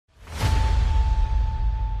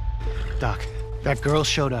Doc, that girl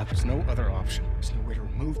showed up. There's no other option. There's no way to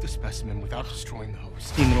remove the specimen without destroying the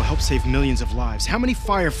host. Team that'll help save millions of lives. How many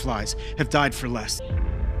fireflies have died for less?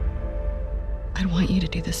 I'd want you to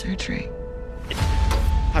do the surgery.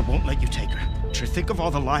 I won't let you take her. Sure, think of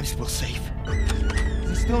all the lives we'll save. Is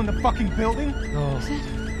he still in the fucking building? No.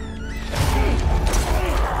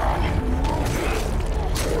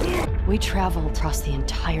 We traveled across the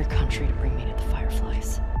entire country to bring me to the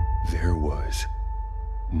Fireflies. There was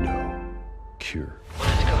no cure.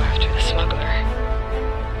 Wanted to go after the smuggler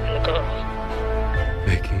and the girl.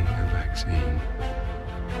 Making a vaccine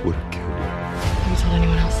would have killed her. Have you told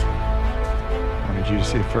anyone else? I need you to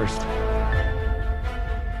see it first.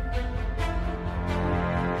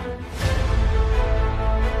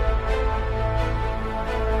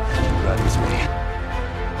 That is me.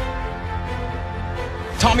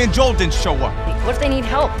 Tommy and Joel didn't show up. What if they need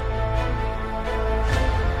help?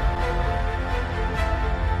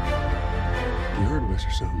 You heard of us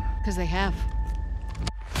or something? Because they have.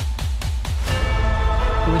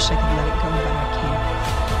 I wish I could let it go, but I can't.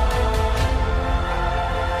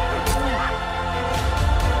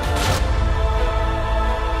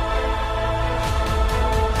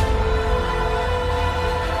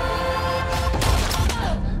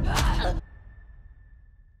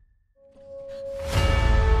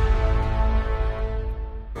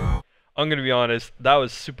 I'm gonna be honest, that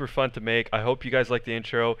was super fun to make. I hope you guys like the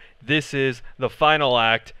intro. This is the final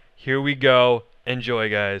act. Here we go. Enjoy,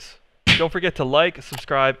 guys. Don't forget to like,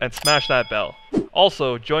 subscribe, and smash that bell.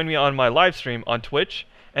 Also, join me on my live stream on Twitch,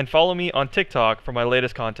 and follow me on TikTok for my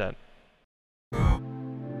latest content.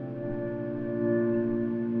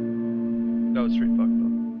 That was straight fuck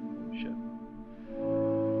though. Holy shit.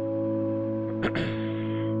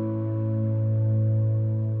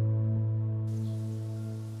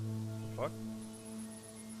 Fuck?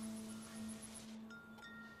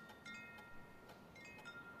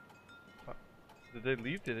 Fuck. Did they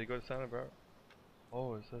leave? Did they go to Santa Barbara?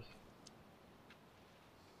 Oh, is this?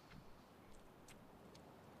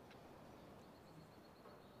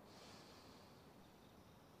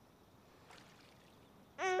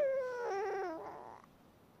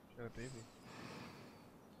 She had a baby.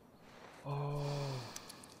 Oh.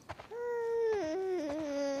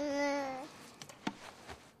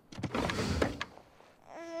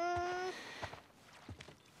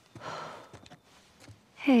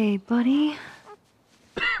 Hey, buddy.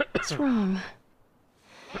 What's wrong?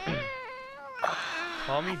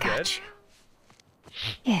 Tommy I dead? got you.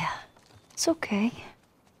 Yeah, it's okay.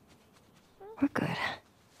 We're good.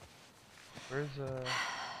 Where's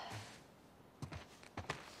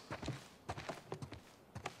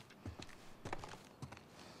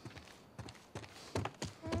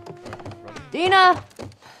Dina!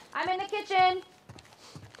 I'm in the kitchen!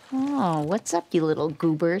 Oh, what's up, you little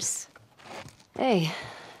goobers? Hey,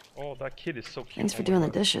 Oh, that kid is so cute. thanks for Oh my doing the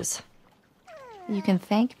God. dishes. You can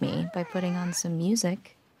thank me by putting on some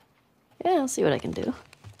music. Yeah, I'll see what I can do.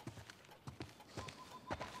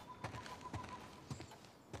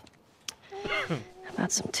 How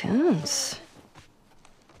about some tunes?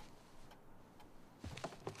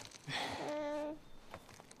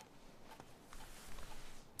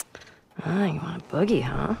 Ah, you want a boogie,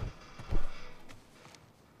 huh?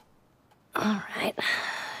 All right.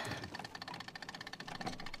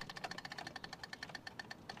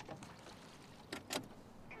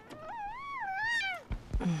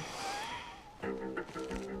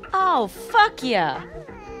 Oh, fuck yeah!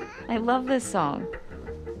 I love this song.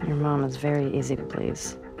 Your mom is very easy to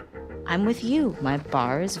please. I'm with you. My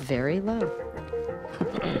bar is very low.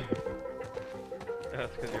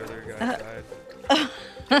 That's because your other guy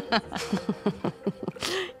died.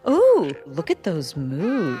 Ooh, look at those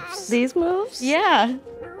moves. These moves? Yeah.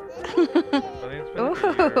 I think it's been a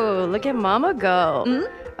good year. Oh, look at Mama go. Mm?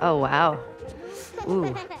 Oh, wow.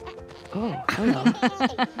 Ooh. Oh, hello.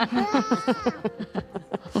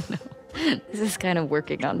 Oh no. This is kind of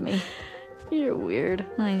working on me. You're weird.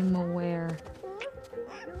 I'm aware.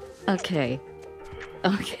 Okay.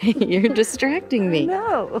 Okay, you're distracting me.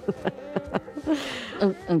 No.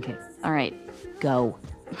 Oh, okay. All right. Go.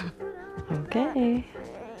 Okay.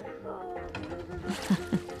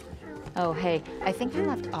 Oh, hey, I think I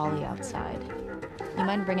left Ollie outside. You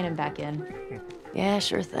mind bringing him back in? Yeah,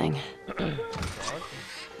 sure thing.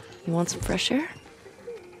 You want some fresh air?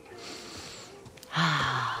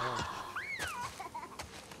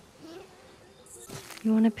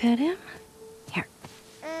 You want to pet him? Here.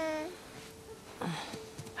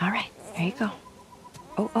 All right, there you go.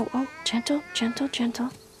 Oh, oh, oh, gentle, gentle, gentle.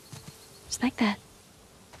 Just like that.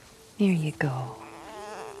 There you go.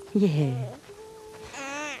 Yeah.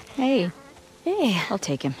 Hey, Hey. I'll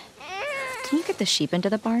take him. Can you get the sheep into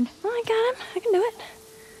the barn? Oh, I got him. I can do it.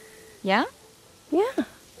 Yeah? Yeah.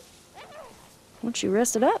 Once you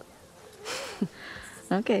rest it up.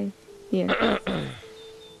 Okay. Here.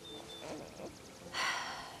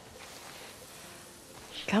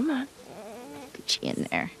 Come on. Get you in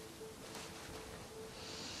there.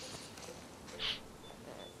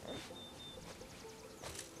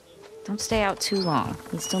 Don't stay out too long.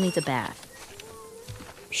 He still needs a bath.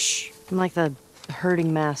 Shh. I'm like the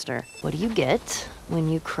herding master. What do you get when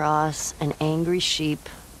you cross an angry sheep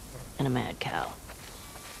and a mad cow?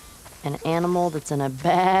 An animal that's in a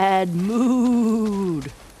bad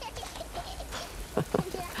mood.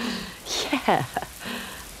 Yeah.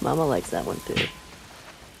 Mama likes that one too.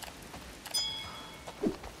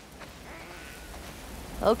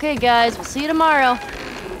 Okay, guys, we'll see you tomorrow.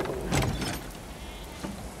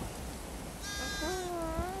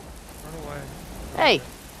 Hey,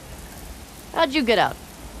 how'd you get out?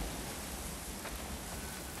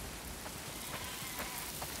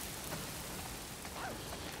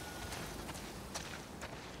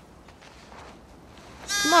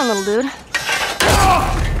 Come on, little dude.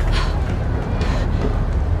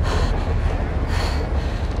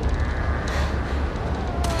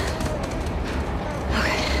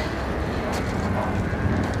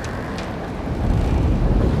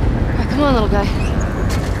 Come on, little guy.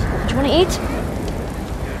 Do you want to eat?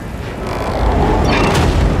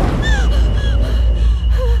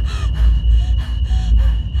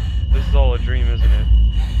 This is all a dream, isn't it?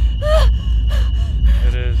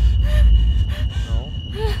 It is. No?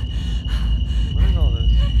 What is all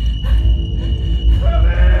this?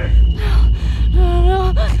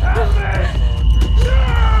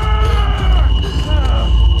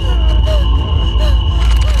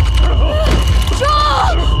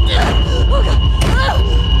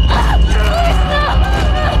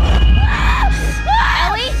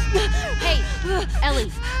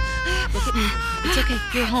 It's okay.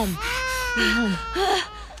 You're home. You're home.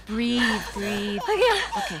 Breathe, breathe. I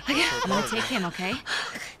Okay. I'm gonna take him, okay?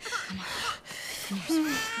 Come on. Come here,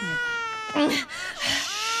 sweetie.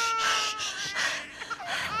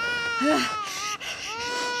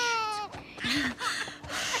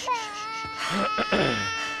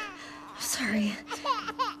 Sorry.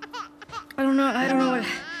 I don't know what. I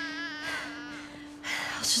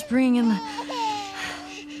was just bringing in the.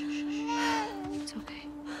 It's okay.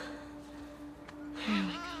 Here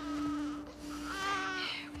we go.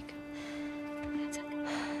 Here we go. That's it.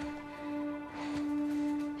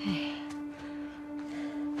 Hey.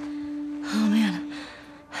 Oh man.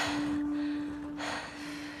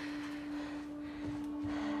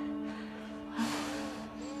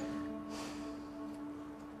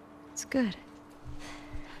 It's good.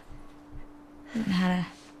 Haven't had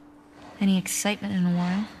any excitement in a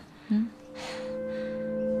while. Hmm?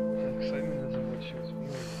 Excitement isn't what she was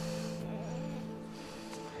feeling.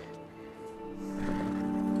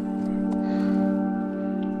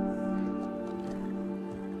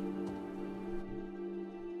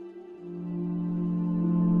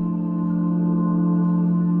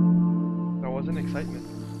 That wasn't excitement.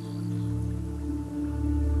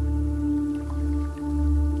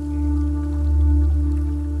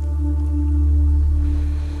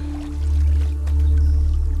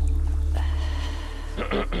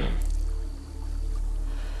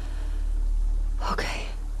 Okay.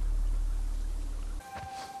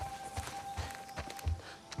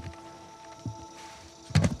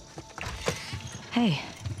 Hey,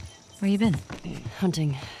 where you been?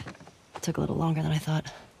 Hunting took a little longer than I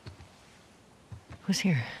thought. Who's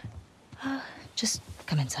here? Just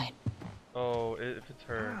come inside. Oh, if it's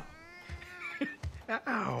her.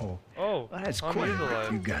 Ow. Oh, That's Tommy quite is alive.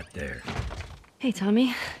 what you got there. Hey,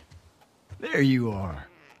 Tommy. There you are.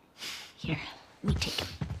 Here, let me take him.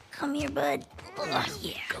 Come here, bud. Oh,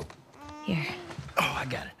 yeah. Here. Oh, I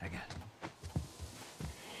got it.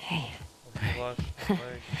 Hey, He lost his leg.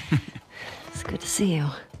 it's good to see you.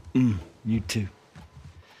 You too.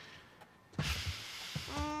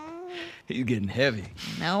 He's getting heavy.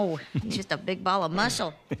 No, he's just a big ball of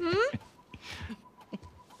muscle.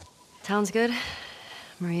 Town's good?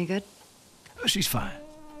 Maria good? Oh, she's fine.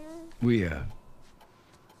 We're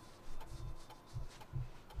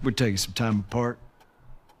taking some time apart.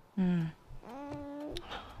 I'm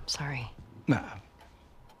sorry. Nah.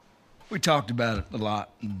 We talked about it a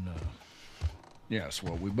lot, and yeah, it's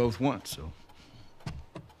what we both want, so.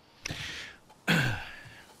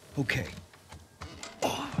 Okay.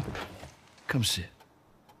 Come sit.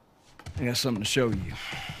 I got something to show you.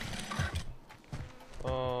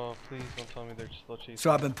 Oh, please don't tell me they're just little cheese.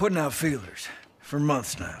 So I've been putting out feelers for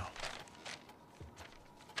months now.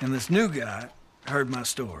 And this new guy heard my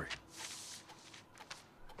story.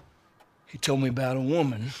 He told me about a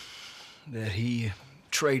woman that he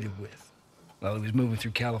traded with while he was moving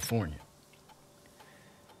through California.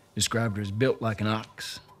 Described her as built like an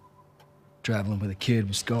ox, traveling with a kid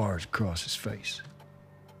with scars across his face.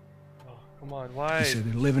 Oh, come on, why? He said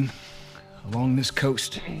they're living along this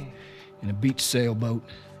coast in a beach sailboat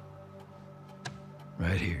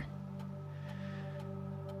right here.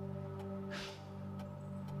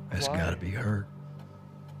 That's Why? gotta be her.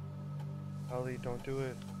 Ellie, don't do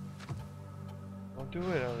it. Don't do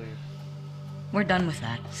it, Ellie. We're done with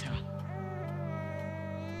that, so.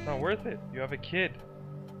 It's not worth it. You have a kid.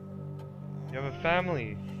 You have a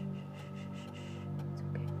family.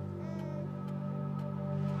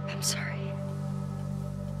 I'm sorry.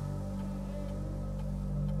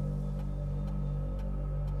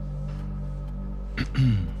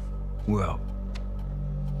 Well,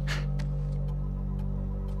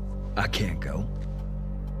 I can't go.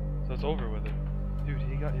 So it's over with it. Dude,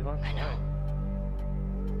 he lost his eye.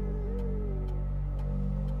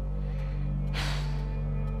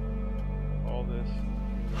 All this.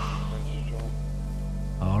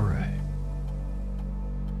 All right.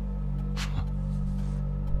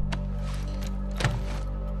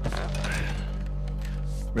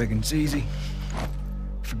 Reckon it's easy.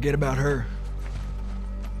 Forget about her.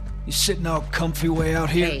 You sitting all comfy way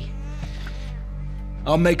out here? Hey,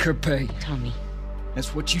 I'll make her pay. Tommy.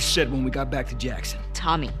 That's what you said when we got back to Jackson.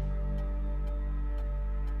 Tommy.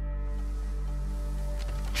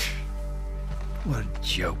 What a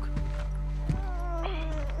joke.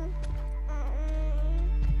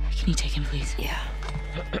 Can you take him, please? Yeah.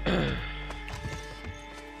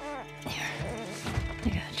 Here. I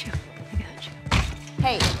got you. I got you.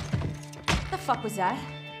 Hey, what the fuck was that?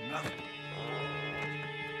 Nothing.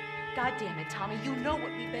 God damn it, Tommy, you know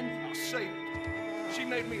what we've been through. I'll save her. She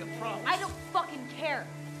made me a promise. I don't fucking care.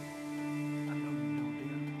 I know you don't,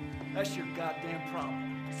 dear. That's your goddamn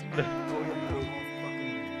problem. Listen, Oh, you're cool. Fucking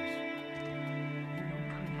idiots. You don't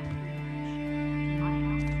come back to my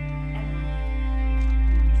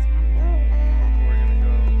house ever. We're gonna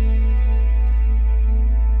go.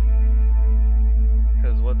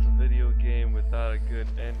 Because what's a video game without a good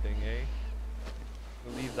ending, eh? We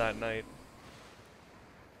leave that night.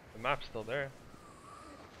 The map's still there.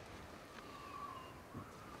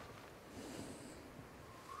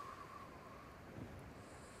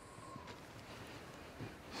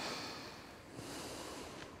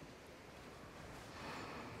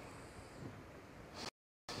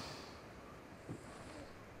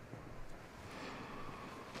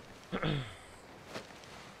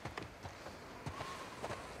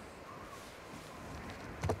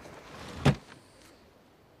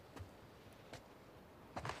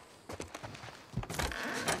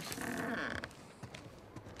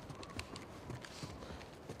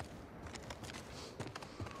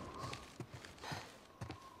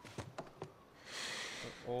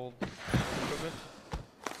 Old equipment?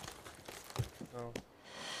 No.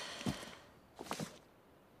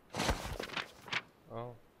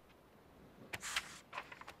 Oh.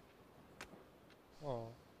 Oh.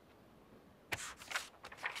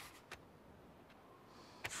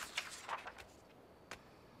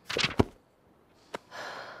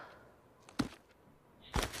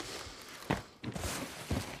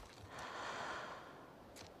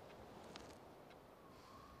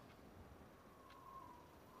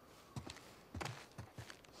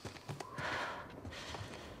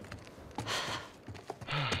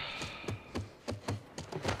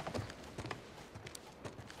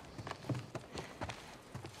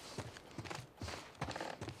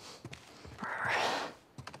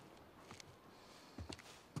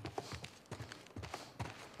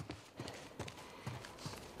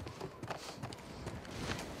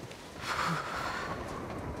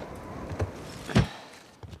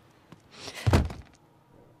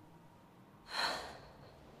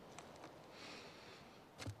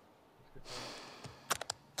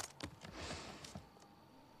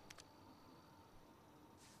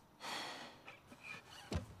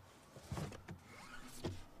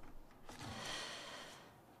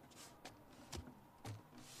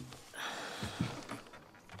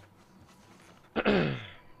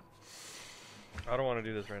 I don't want to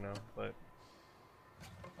do this right now, but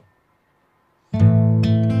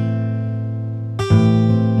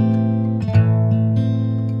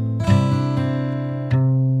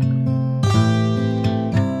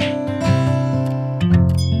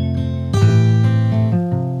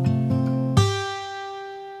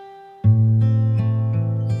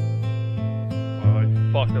wow, I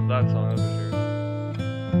fucked up that song over here.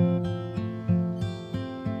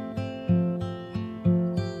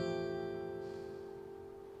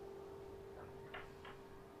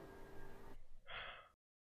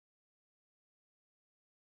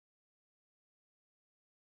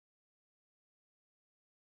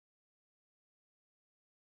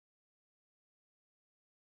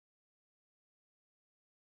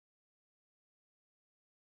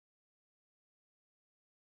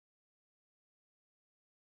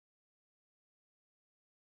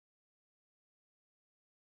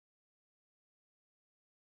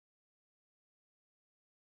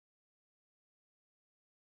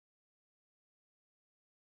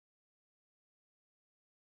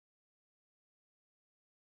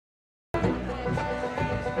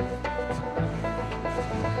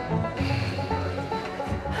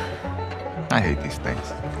 I hate these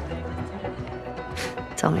things.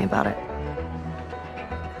 Tell me about it.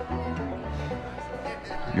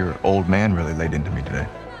 Your old man really laid into me today.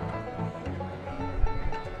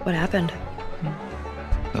 What happened?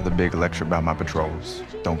 Another big lecture about my patrols.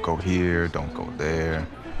 Don't go here, don't go there.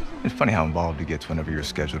 It's funny how involved he gets whenever you're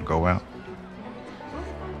scheduled to go out.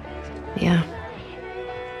 Yeah.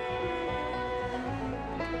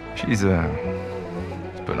 She's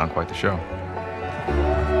putting on quite the show.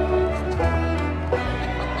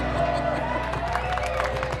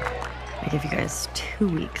 I give you guys 2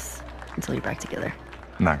 weeks until you're back together.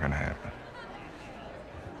 Not gonna happen.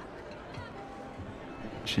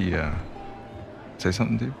 She, say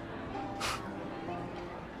something to you?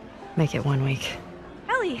 Make it 1 week.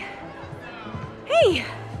 Ellie! Hey!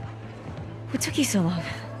 What took you so long?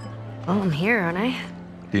 Well, I'm here, aren't I?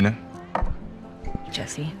 Dina?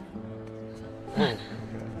 Jesse.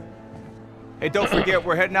 Hey, don't forget,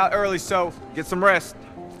 we're heading out early, so get some rest.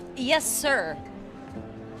 Yes, sir.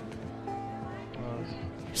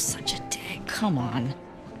 You're such a dick. Come on.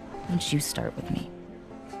 Why don't you start with me?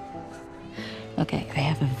 Okay, I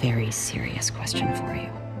have a very serious question for you.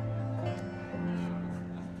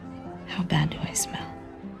 How bad do I smell?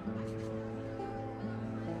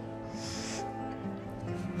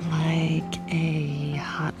 Like a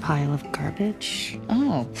hot pile of garbage?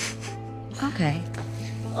 Oh, okay.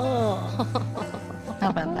 Oh, how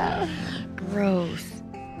about that? Gross.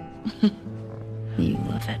 You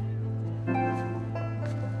love it.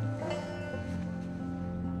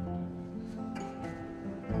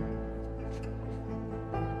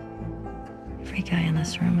 Every guy in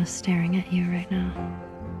this room is staring at you right now.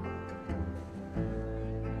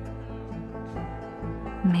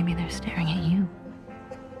 Maybe they're staring at you.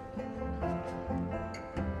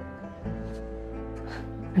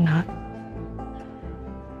 Or not.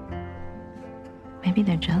 Maybe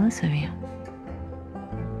they're jealous of you.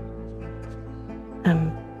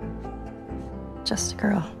 I'm just a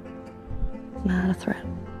girl, not a threat.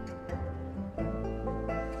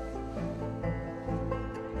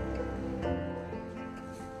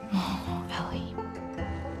 Oh, Ellie.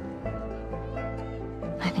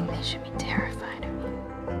 I think they should be terrified of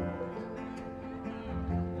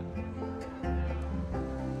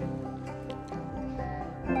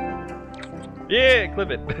you. Yeah,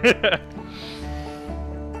 clip it.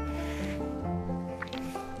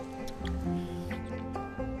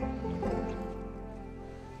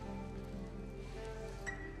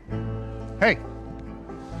 Hey!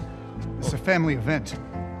 It's a family event.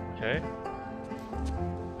 Okay.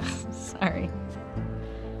 Sorry.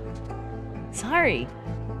 Sorry.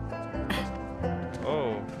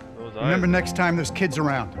 Oh, those eyes. Remember next time there's kids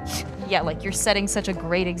around. Yeah, like you're setting such a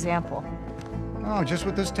great example. Oh, just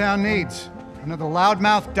what this town needs. Another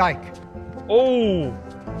loudmouth dyke. Oh!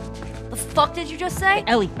 The fuck did you just say?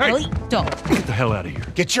 Ellie, Ellie, don't. Get the hell out of here.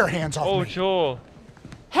 Get your hands off Oh, me. Joel.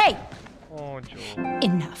 Hey! Oh, Joel.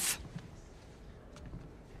 Enough.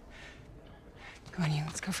 Go on, you.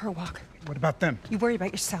 Let's go for a walk. What about them? You worry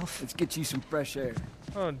about yourself. Let's get you some fresh air.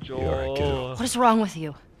 Oh, Joel. What is wrong with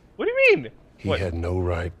you? What do you mean? He What? had no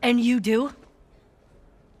right. And you do?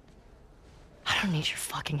 I don't need your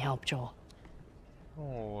fucking help, Joel.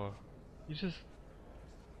 Oh, you just...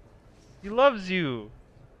 He loves you.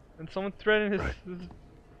 And someone threatened his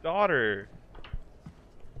daughter.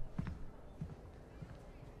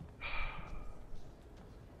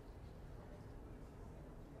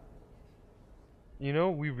 You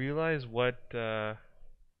know, we realize what I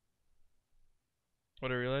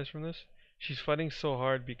realized from this? She's fighting so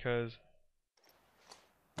hard because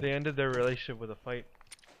they ended their relationship with a fight.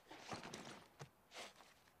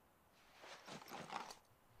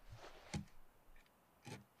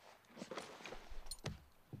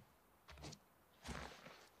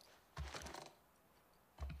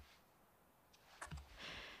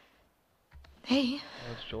 Hey.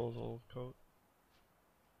 That's Joel's old coat.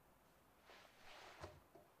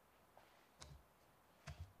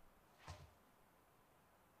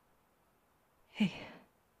 Hey.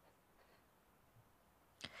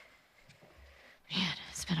 Man,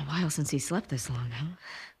 it's been a while since he slept this long, huh?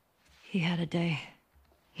 He had a day.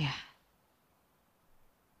 Yeah.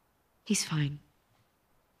 He's fine.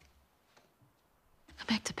 Go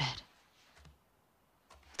back to bed.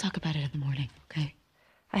 We'll talk about it in the morning, okay?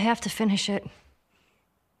 I have to finish it.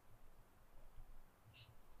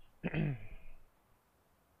 No, you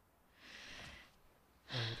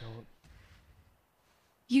don't.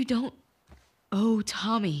 You don't owe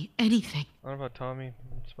Tommy anything. Not about Tommy.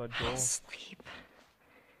 It's about Joel. I'll sleep.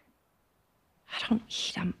 I don't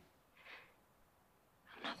eat. I'm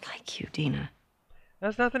not like you, Dina. That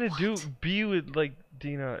has nothing to do be with like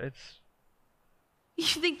Dina. It's You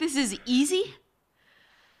think this is easy?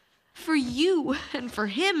 For you and for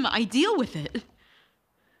him, I deal with it.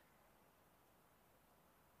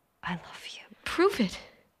 I love you. Prove it.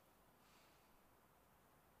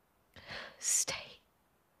 Stay.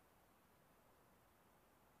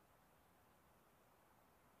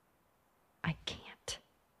 I can't.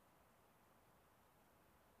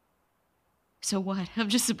 So what? I'm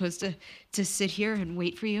just supposed to sit here and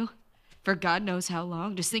wait for you? For God knows how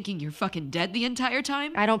long, just thinking you're fucking dead the entire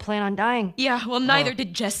time? I don't plan on dying. Yeah, well, neither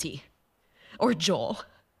did Jesse. Or Joel.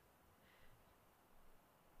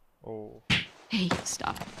 Oh. Hey,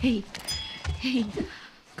 stop. Hey. Hey.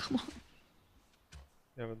 Come on.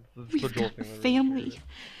 Yeah, but the We've Joel got thing a was family. weird.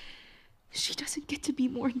 She doesn't get to be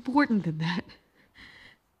more important than that.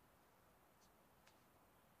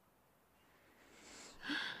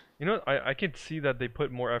 You know, I can see that they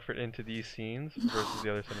put more effort into these scenes versus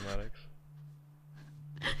the other cinematics.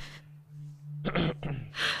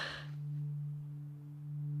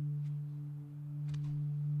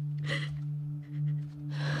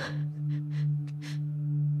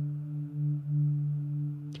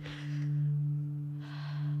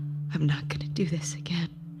 I'm not gonna do this again.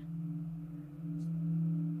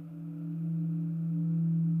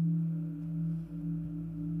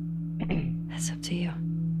 That's up to you.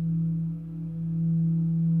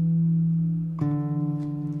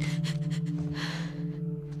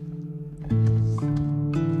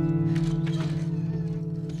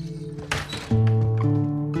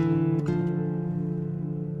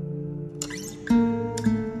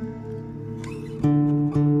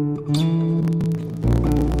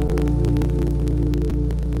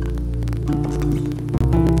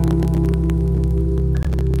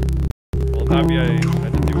 Well, maybe I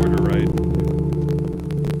didn't do order right.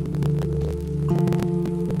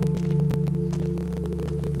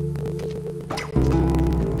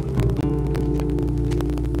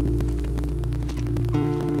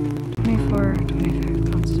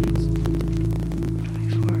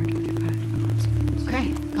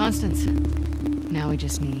 Okay, Constance. Now we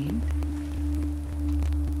just need...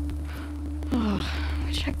 Oh,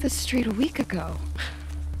 I checked this street a week ago.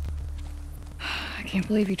 I can't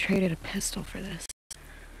believe you traded a pistol for this.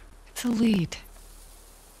 It's a lead.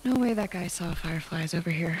 No way that guy saw fireflies over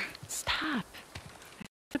here. Stop.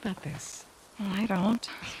 What about this? Well, I don't.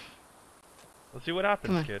 Let's see what happens,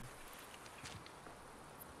 Come on. kid.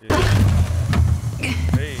 Yeah.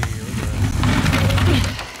 Hey, look at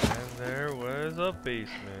that. And there was a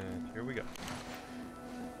basement. Here we go.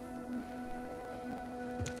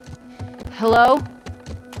 Hello?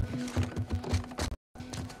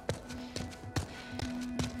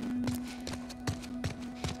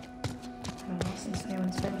 Well, since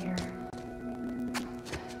anyone's been here.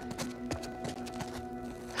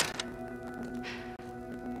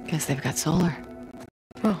 Guess they've got solar.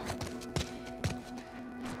 Oh.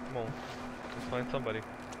 Come on. Let's find somebody.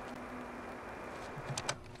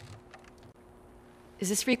 Is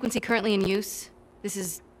this frequency currently in use? This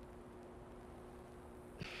is...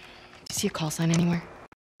 Do you see a call sign anywhere?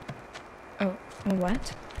 Oh,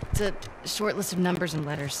 what? It's a short list of numbers and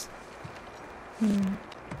letters. Hmm.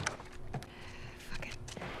 Fuck it.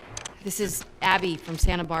 This is Abby from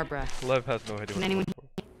Santa Barbara. Lev has no idea. Can what anyone... to look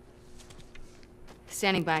for.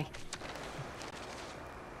 Standing by.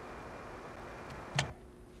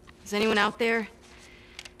 Is anyone out there?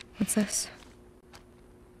 What's this?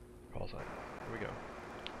 Call sign. Here we go.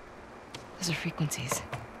 Those are frequencies.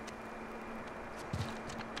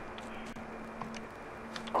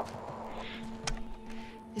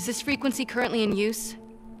 Is this frequency currently in use?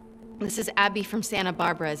 This is Abby from Santa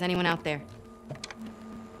Barbara. Is anyone out there?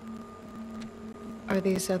 Are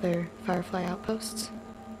these other Firefly outposts?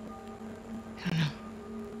 I don't know.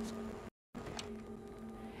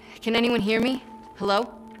 Can anyone hear me?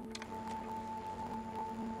 Hello?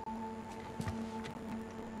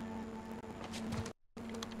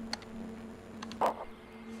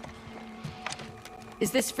 Is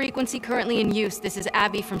this frequency currently in use? This is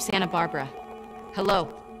Abby from Santa Barbara.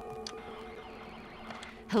 Hello?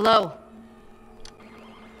 Hello?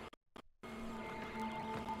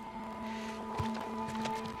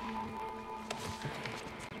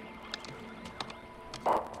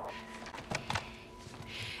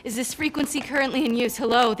 Is this frequency currently in use?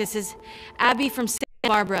 Hello, this is Abby from Santa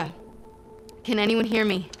Barbara. Can anyone hear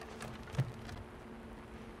me?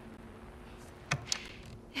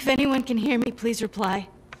 If anyone can hear me, please reply.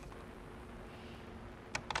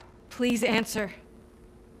 Please answer.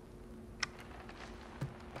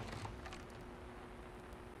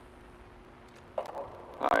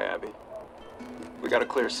 Hi, Abby. We got a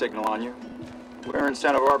clear signal on you. Where in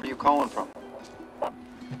Santa Barbara are you calling from?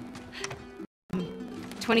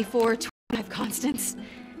 24, 25 Constance.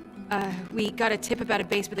 We got a tip about a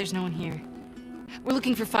base, but there's no one here. We're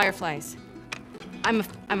looking for fireflies. I'm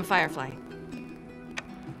a firefly.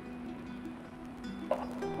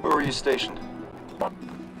 Where were you stationed?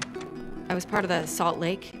 I was part of the Salt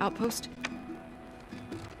Lake outpost.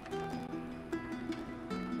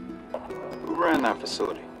 Who ran that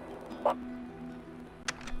facility?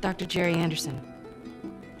 Dr. Jerry Anderson.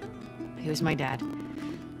 He was my dad.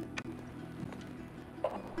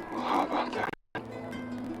 Well, how about that?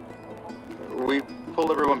 We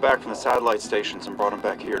pulled everyone back from the satellite stations and brought them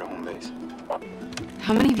back here to home base.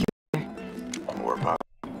 How many of you are there? We're about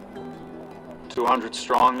 200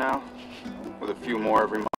 strong now, with a few more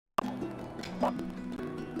every month.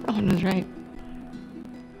 Owen was right.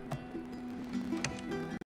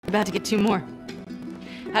 We're about to get 2 more.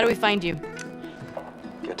 How do we find you?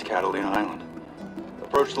 Get to Catalina Island.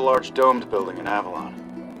 Approach the large domed building in Avalon.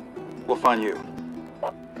 We'll find you.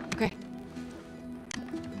 Okay.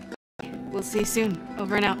 We'll see you soon.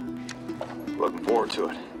 Over and out. Looking forward to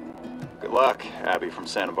it. Good luck, Abby from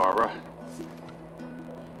Santa Barbara.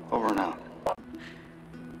 Over and out.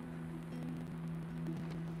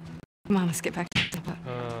 Come on, let's get back to the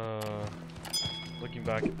Looking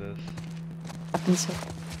back at this.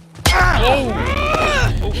 Oh!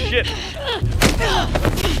 Oh shit!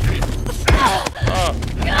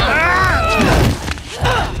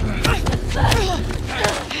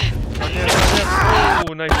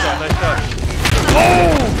 Oh, nice shot, nice shot.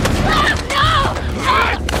 Oh!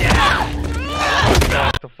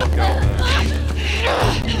 Back the fuck out, man.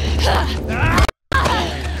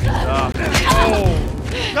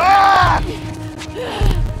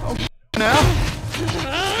 Now?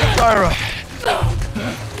 Tyra.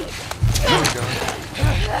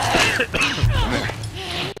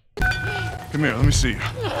 Come here, let me see you.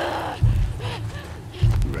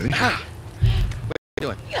 You ready? What are you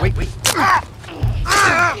doing? Wait.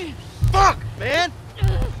 Fuck, man!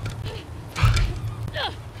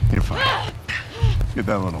 You're fine. Get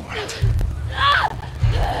that little one.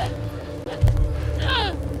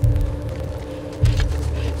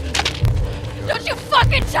 Don't you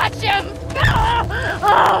fucking touch him!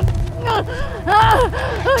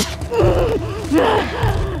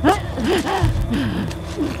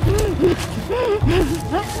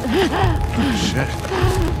 Shit.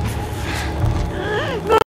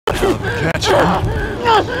 Hell of a catch, huh?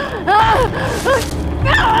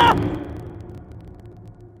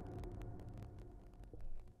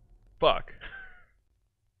 Fuck.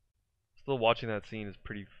 Still watching that scene is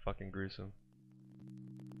pretty fucking gruesome.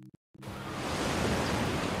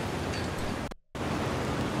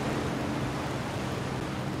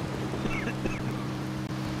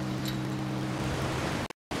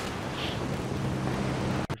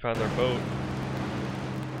 We found our boat.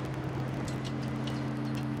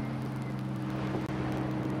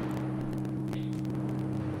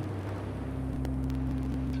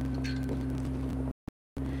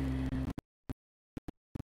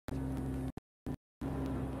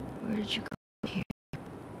 Where did you go here?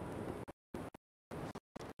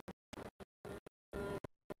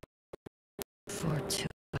 For 2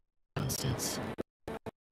 Constance.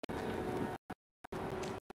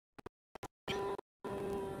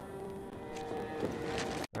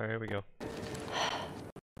 Alright, here we go.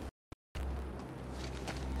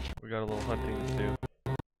 We got a little hunting to do.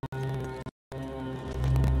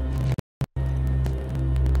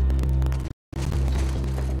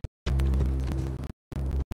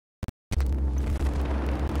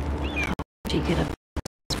 Do you get up?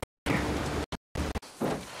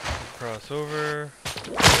 Cross over.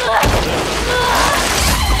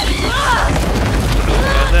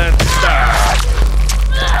 And then stop.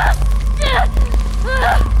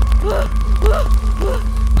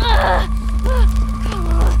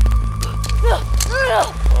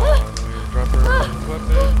 Drop her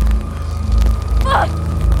weapon.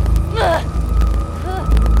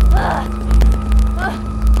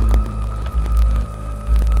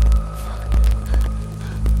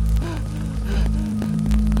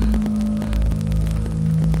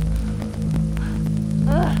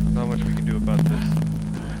 Not much we can do about this.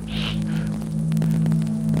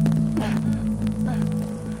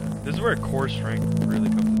 This is where core strength really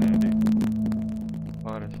comes in handy.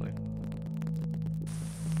 Honestly.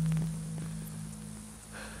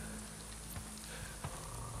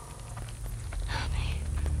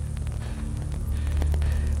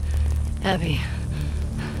 Abby.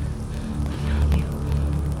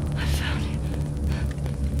 I found you.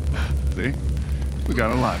 See? We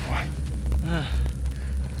got a live one.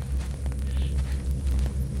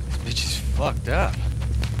 This bitch is fucked up.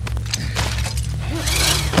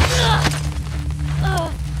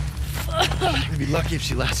 be lucky if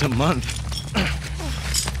she lasts a month.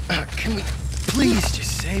 Can we please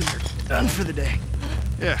just say we're done for the day?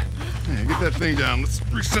 Yeah, get that thing down. Let's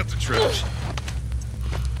reset the traps.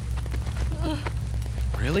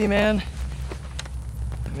 Really, man?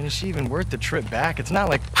 I mean, is she even worth the trip back? It's not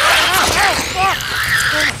like...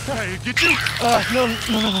 Hey, get you? No.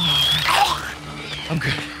 I'm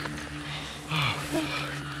good.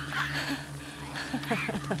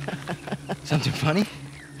 Something funny?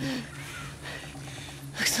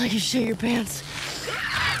 Looks like you shit your pants.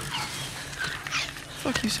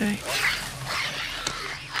 Fuck you say?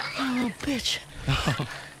 Oh, bitch. Oh,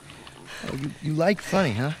 you like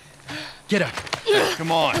funny, huh? Get up. Hey,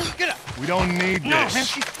 come on. Get up. We don't need No, this. man,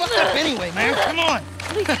 she's fucked up anyway, man. Come on.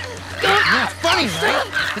 Yeah, it's funny, right?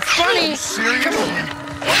 It's funny. Are you serious? Come on.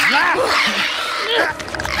 Laugh.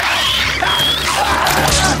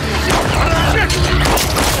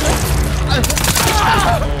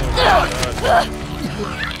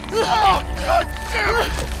 God damn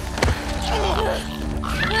it!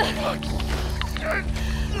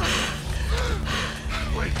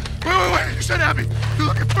 Wait. You said Abby. You're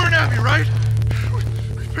looking for an Abby, right?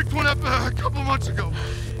 We picked one up a couple months ago.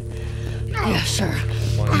 Yeah, sure.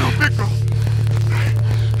 Oh, no, big girl.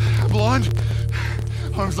 Blonde.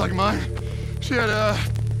 Arms like mine. She had a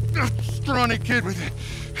scrawny kid with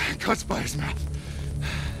cuts by his mouth.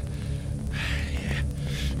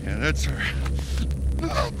 Yeah, that's her.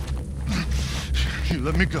 You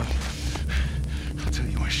let me go. I'll tell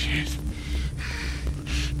you where she is.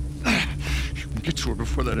 You can get to her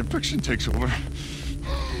before that infection takes over.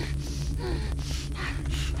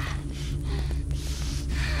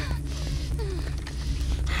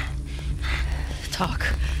 Talk.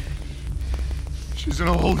 She's in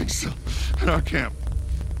a holding cell at our camp.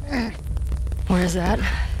 Where's that?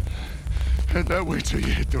 Head that way till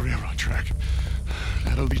you hit the railroad track.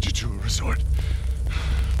 That'll lead you to a resort.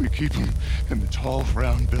 We keep them in the tall,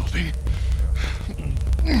 round building.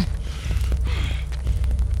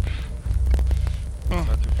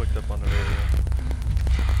 Not too fucked up on the radio.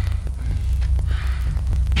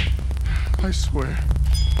 I swear.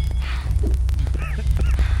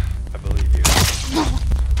 I believe you.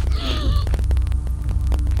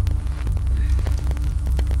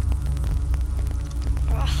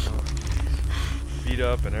 Beat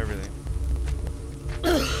up and everything.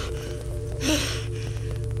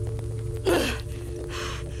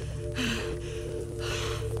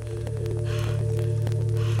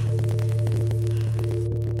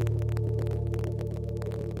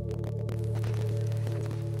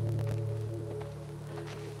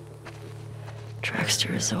 Tracks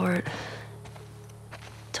to resort.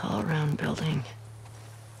 Tall round building.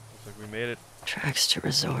 Looks like we made it. Tracks to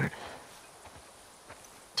resort.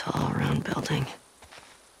 Tall round building.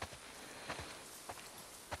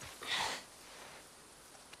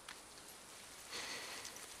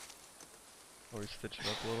 Or we stitch it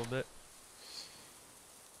up a little bit.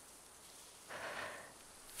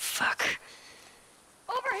 Fuck.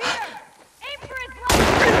 Over here! Aim for his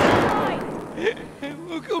left!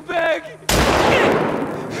 We'll go back!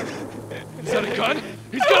 Is that a gun?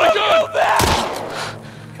 He's got a gun! Go back!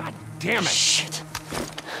 God damn it. Shit.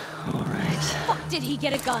 All right. Fuck did he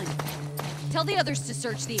get a gun? Tell the others to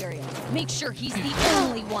search the area. Make sure he's the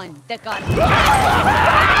only one that got it.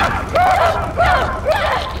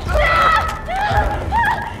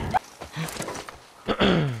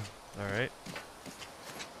 Alright.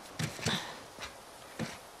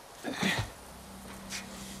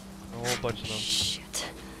 A whole bunch of them. Shit.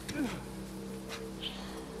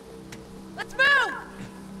 Let's move!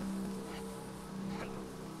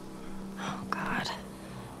 Oh, God.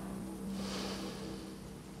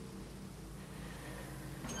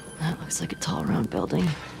 That looks like a tall round building.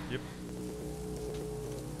 Yep.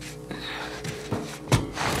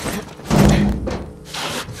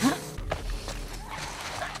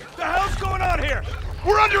 What the hell's going on here?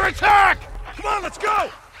 We're under attack! Come on, let's go!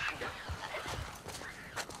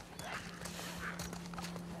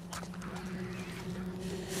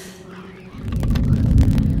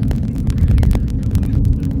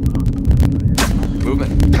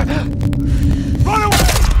 Moving. Run away!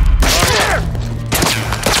 Here!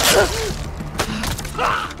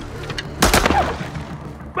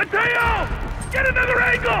 Mateo! Get another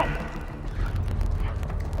angle!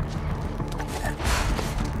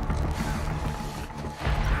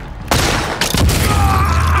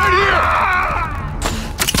 Ah!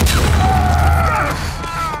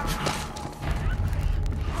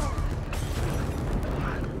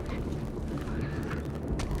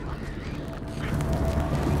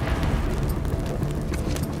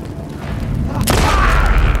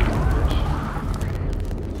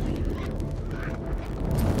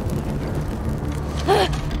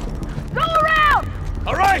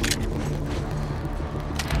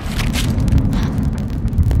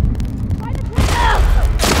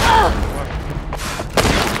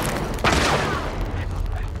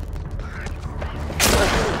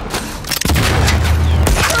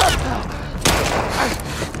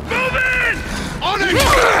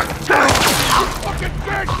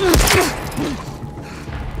 I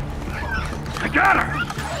got her!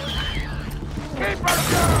 Keep her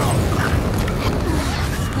down!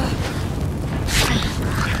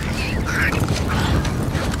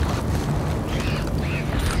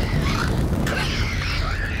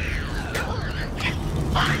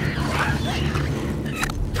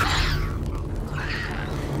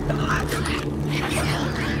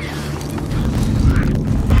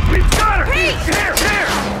 We've got her! Here!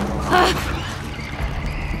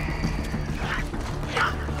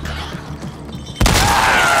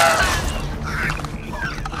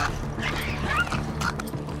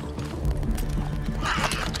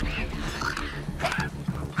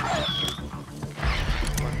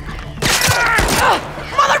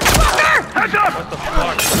 Heads up! What the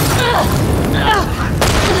fuck?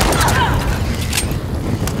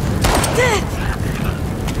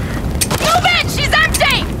 Move it! She's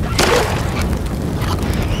empty!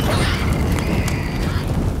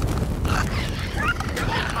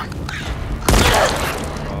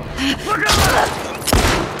 Look at her!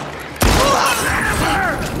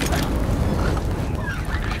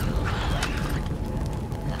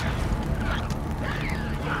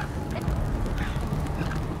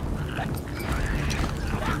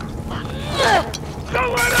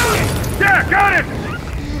 Don't let out! Yeah, got it!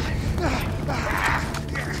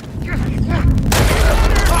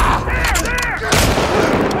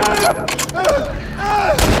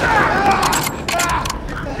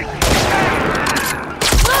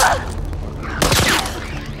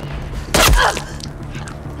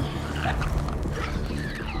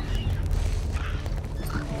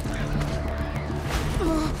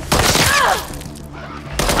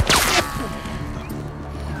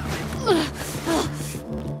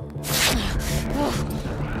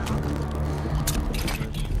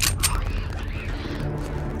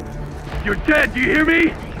 You're dead, do you hear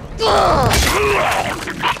me?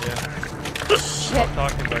 Stop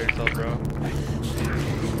talking about yourself, bro.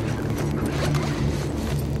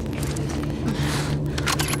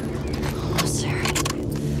 Oh, Sarah.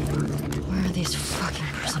 Where are these fucking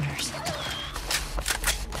prisoners?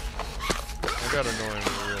 I got annoying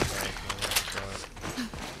real fast.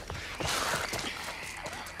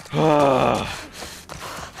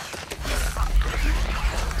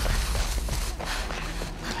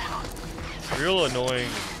 Real annoying,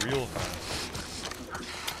 real fast.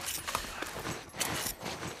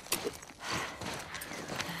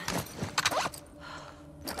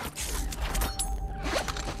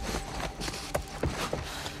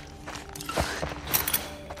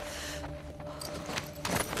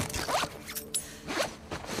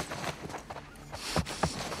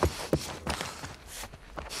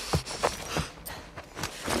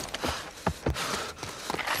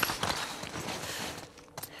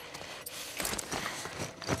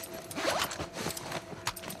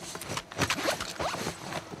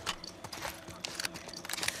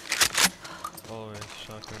 Always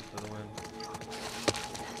shotgun for the win.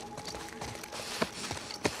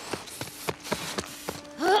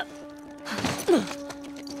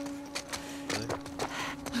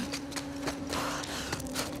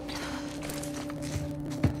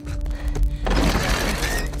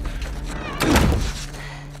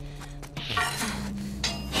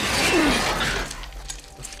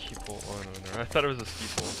 Ski pole. Oh no, I thought it was a ski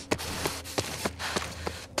pole.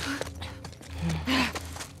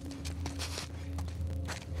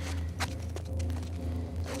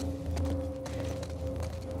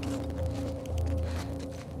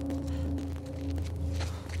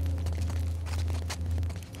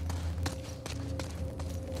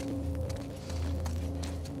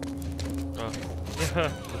 The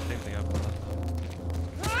same thing happened last time.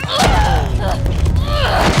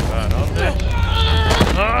 God, on this.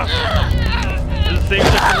 It's the same thing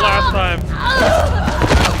from last time.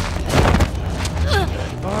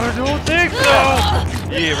 I don't think so.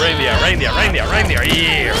 Yeah, reindeer,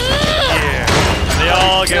 yeah. Yeah. They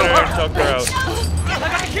all get her took her out. I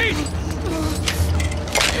got the key!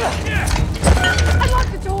 I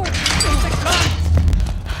locked the door!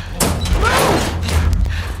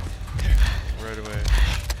 Right away.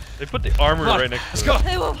 They put the armor right next to it.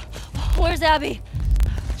 Hey, where's Abby?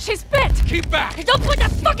 She's bit! Keep back! Hey, don't put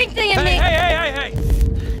that fucking thing in me! Hey!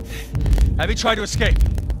 Abby tried to escape.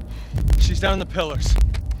 She's down in the pillars.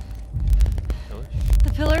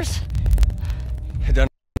 The pillars? Head down.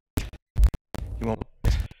 You won't.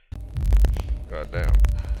 Goddamn.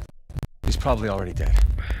 He's probably already dead.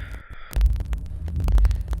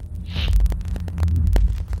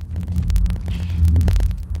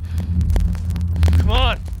 Come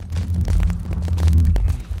on!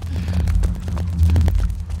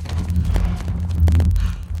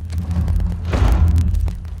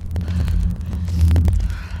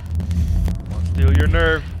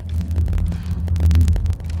 nerve.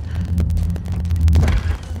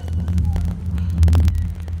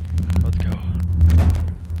 Let's go.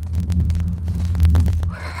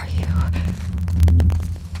 Where are you?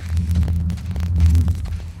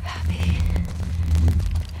 Happy.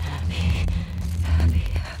 Happy. Happy.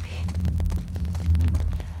 Happy.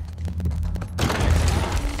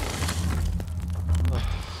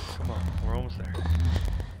 Come on, we're almost there.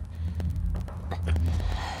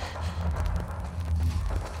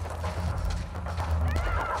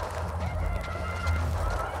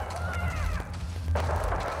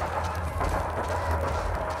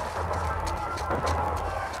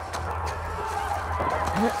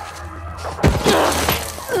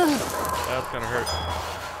 That's gonna hurt.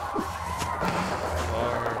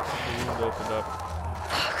 Our wound opened up.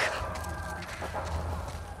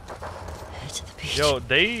 Yo,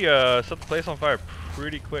 they set the place on fire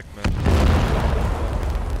pretty quick, man.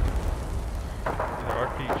 Either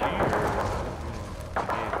RPG or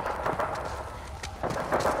games.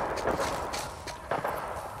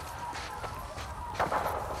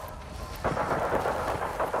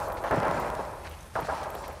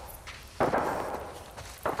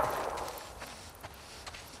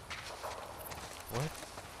 What?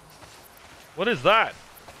 What is that?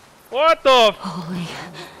 What the? Holy.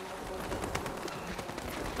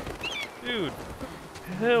 Dude,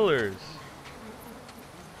 pillars.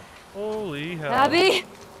 Holy hell. Abby?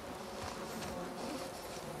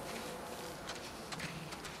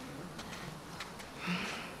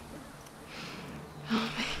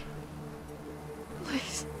 Help me.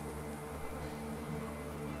 Please.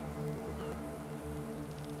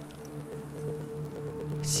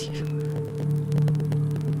 It's you.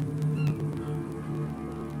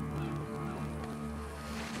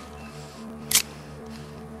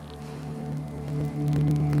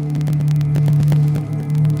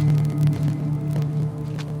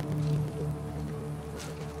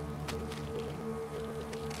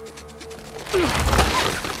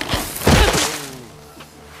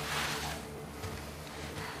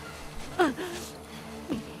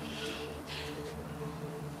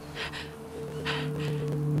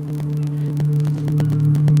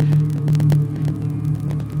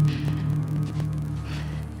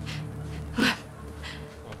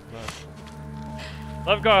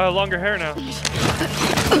 I've got longer hair now.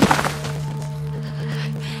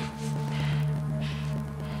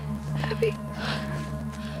 Abby.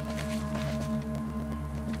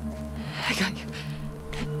 I got you.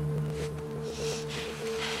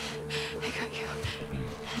 I got you.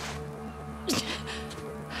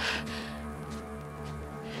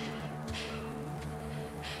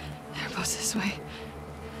 Airpost this way.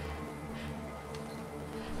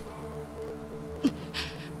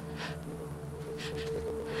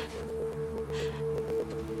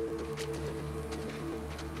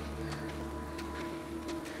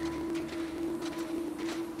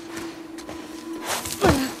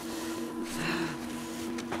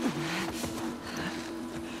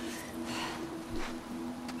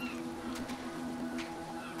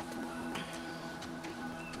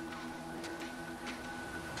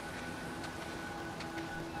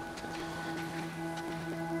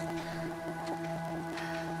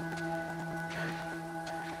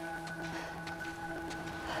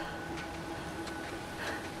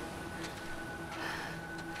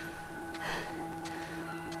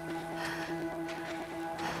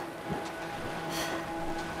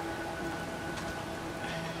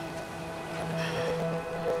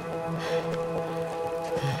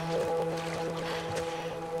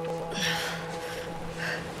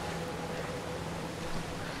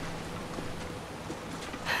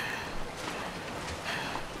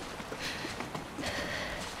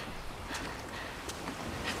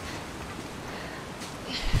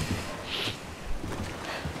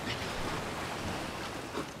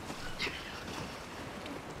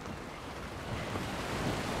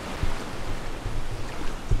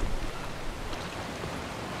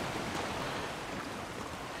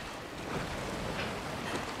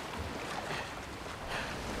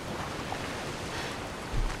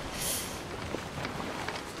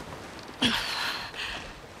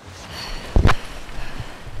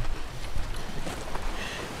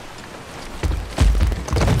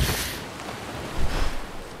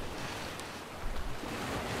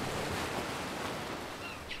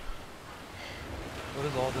 What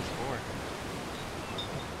is all this for?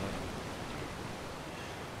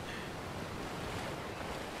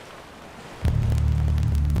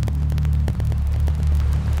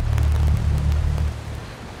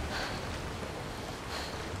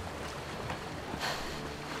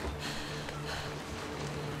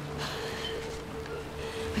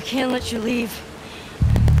 I can't let you leave.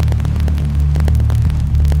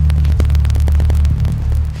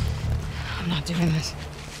 doing this.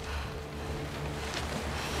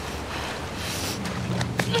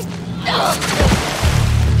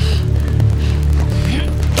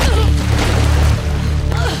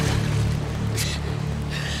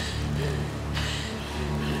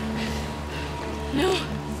 No.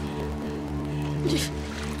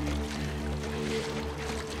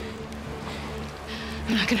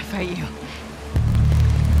 I'm not gonna fight you.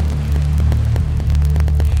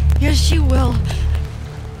 Yes, you will.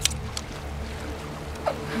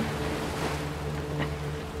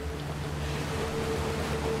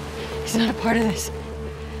 He's not a part of this.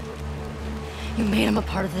 You made him a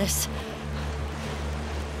part of this.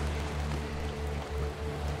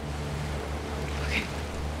 Okay.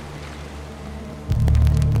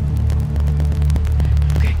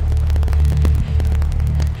 Okay.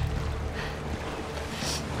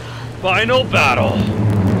 Final battle.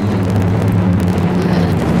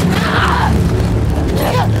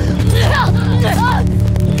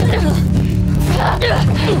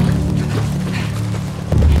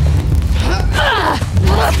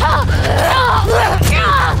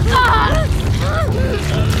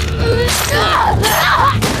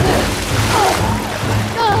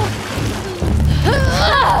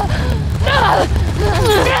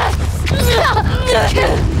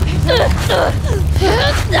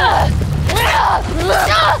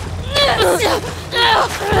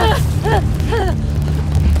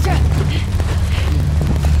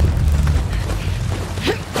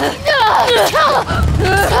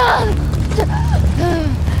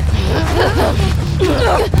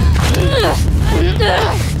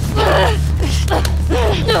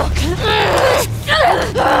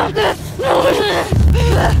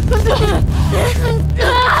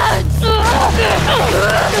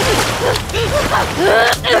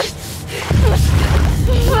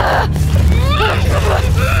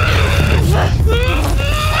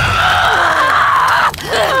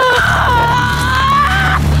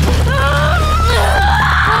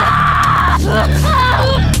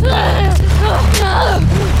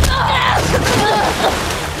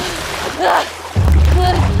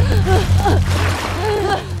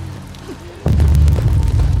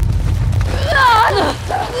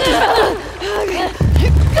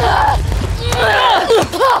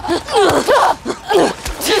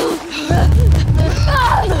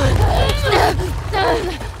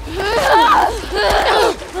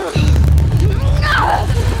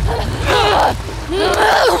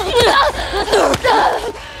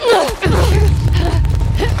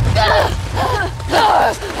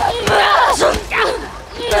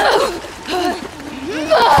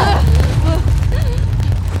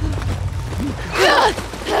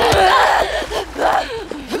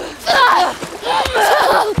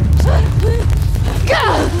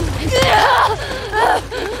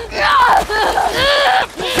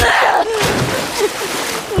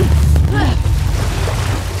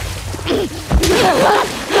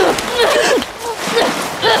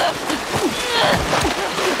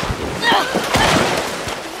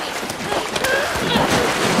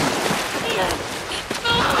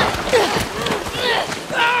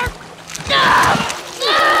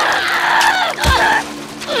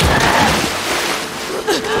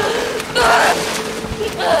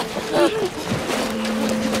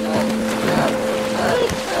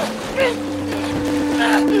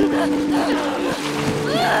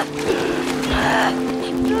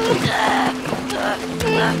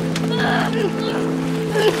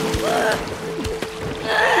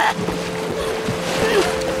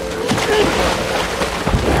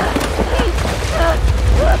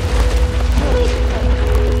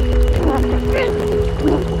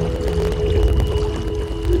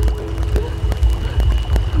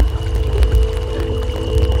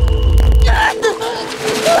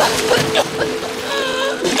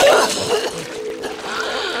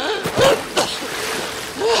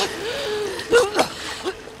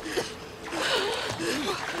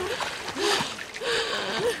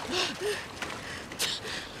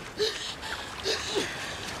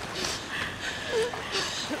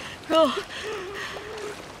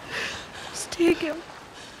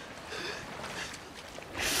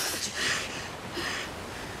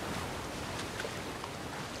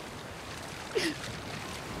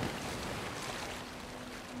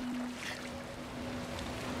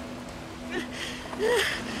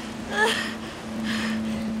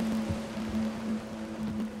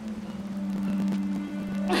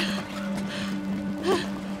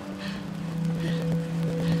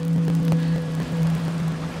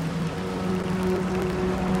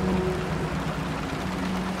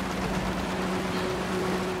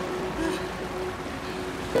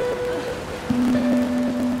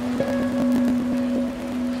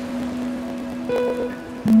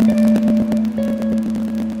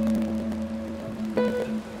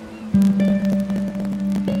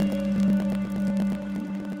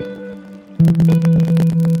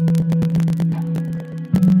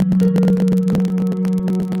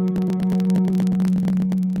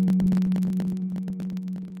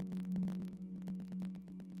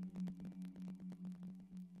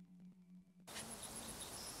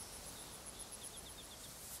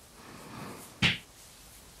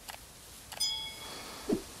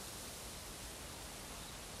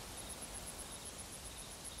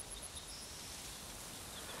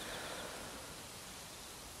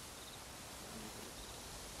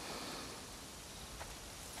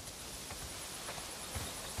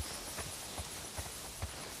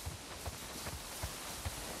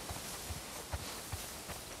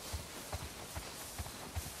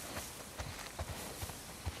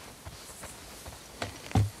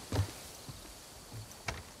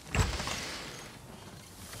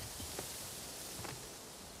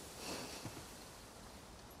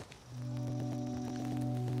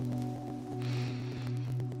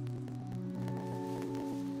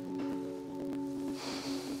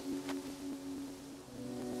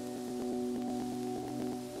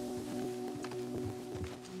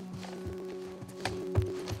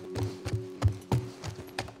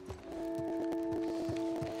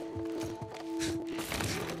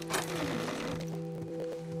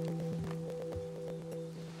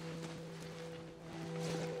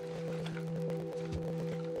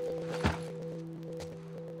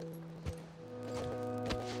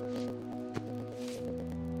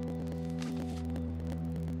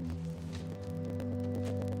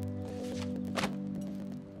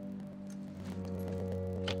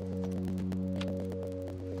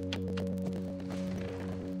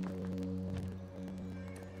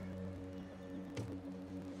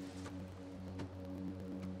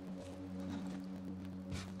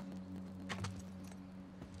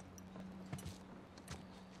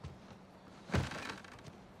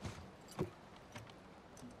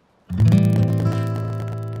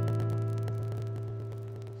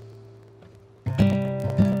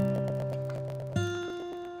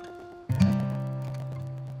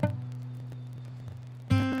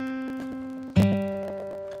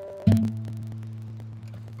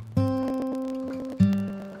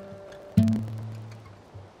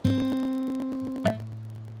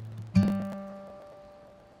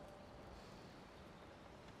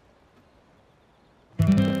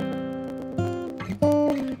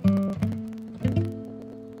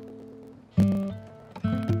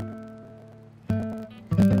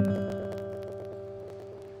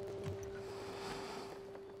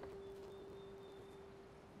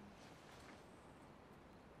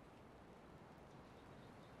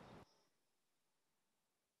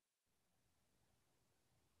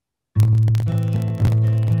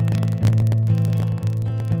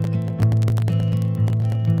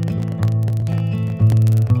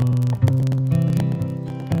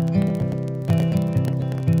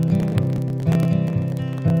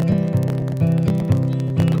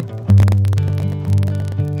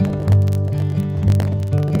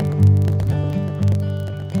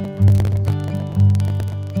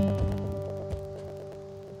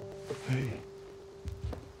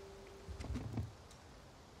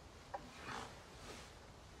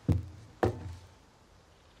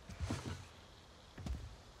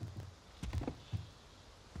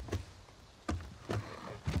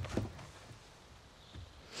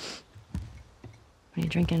 What are you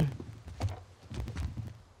drinking?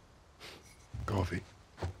 Coffee.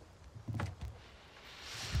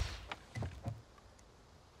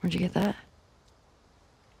 Where'd you get that?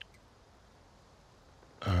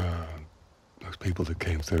 Those people that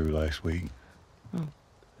came through last week. Oh.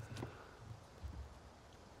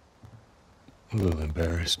 A little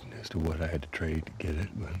embarrassed as to what I had to trade to get it,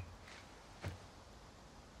 but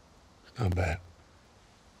it's not bad.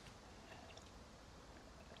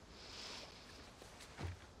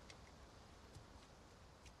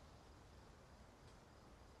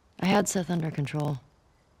 I had Seth under control.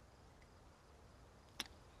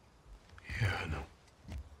 Yeah, I know.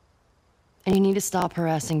 And you need to stop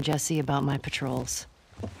harassing Jesse about my patrols.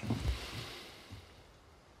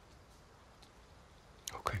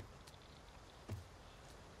 Okay.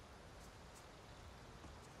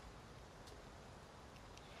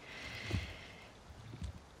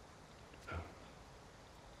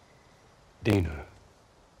 Dina.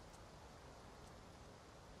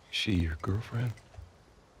 Is she your girlfriend?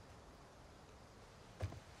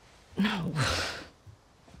 No.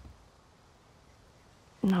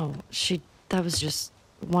 No, that was just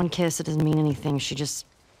one kiss. It doesn't mean anything. She just,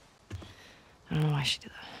 I don't know why she did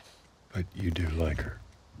that. But you do like her.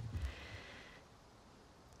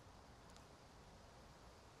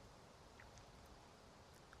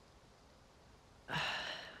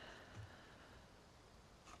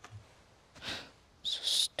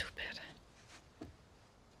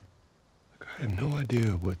 I have no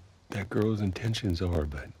idea what that girl's intentions are,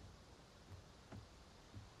 but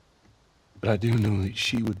I do know that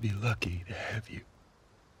she would be lucky to have you.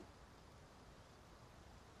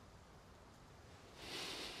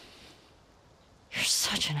 You're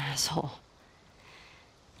such an asshole.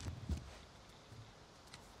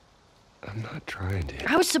 I'm not trying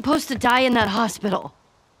to. I was supposed to die in that hospital.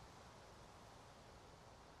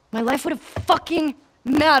 My life would have fucking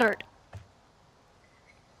mattered.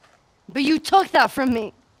 But you took that from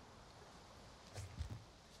me.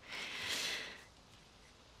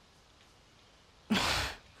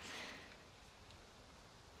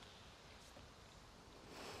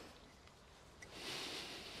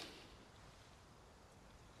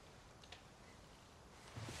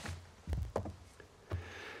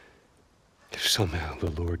 If somehow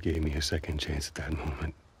the Lord gave me a second chance at that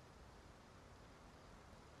moment,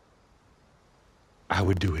 I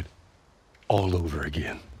would do it all over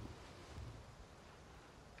again.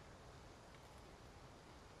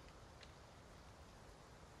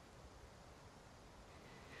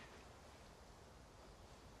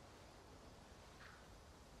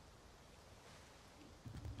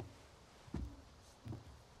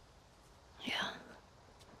 Yeah.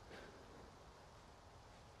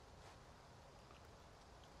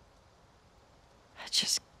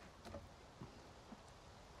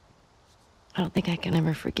 I don't think I can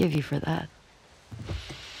ever forgive you for that.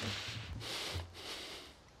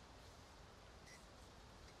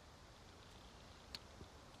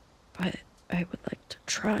 But I would like to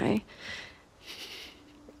try.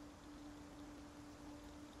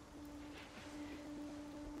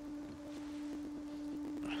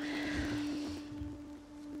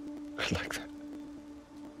 I like that.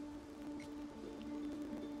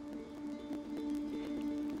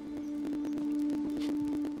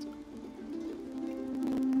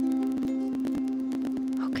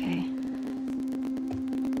 Okay.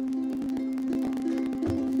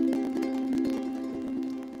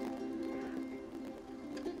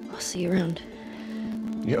 I'll see you around.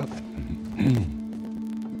 Yep.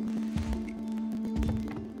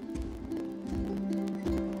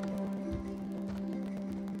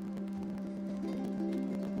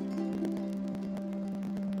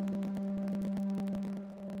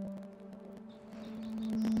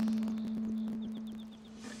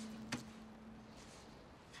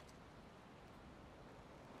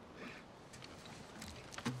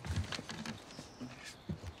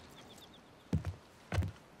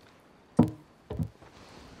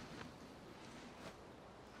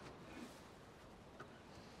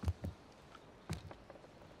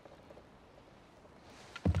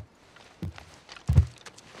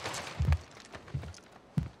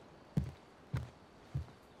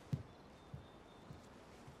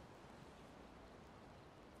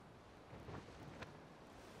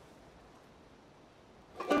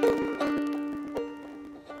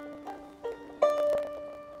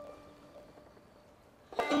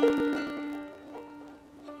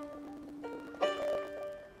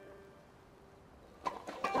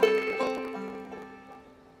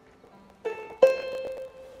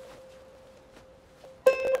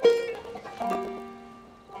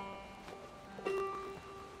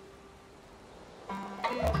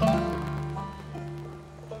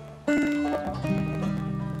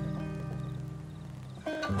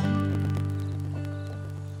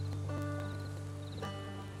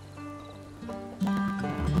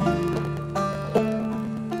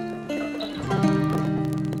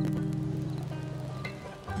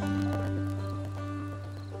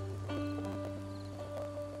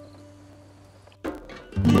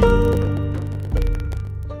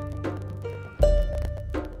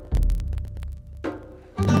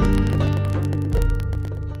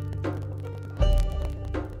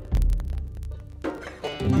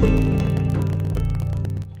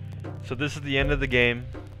 So this is the end of the game,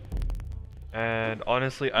 and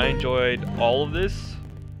honestly I enjoyed all of this.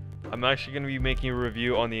 I'm actually going to be making a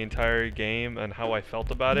review on the entire game and how I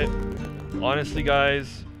felt about it. Honestly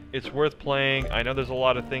guys, it's worth playing. I know there's a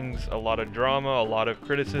lot of things, a lot of drama, a lot of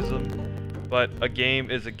criticism, but a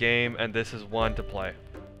game is a game, and this is one to play.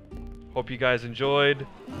 Hope you guys enjoyed.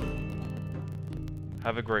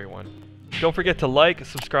 Have a great one. Don't forget to like,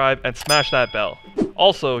 subscribe, and smash that bell.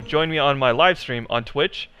 Also, join me on my live stream on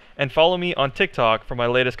Twitch, and follow me on TikTok for my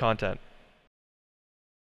latest content.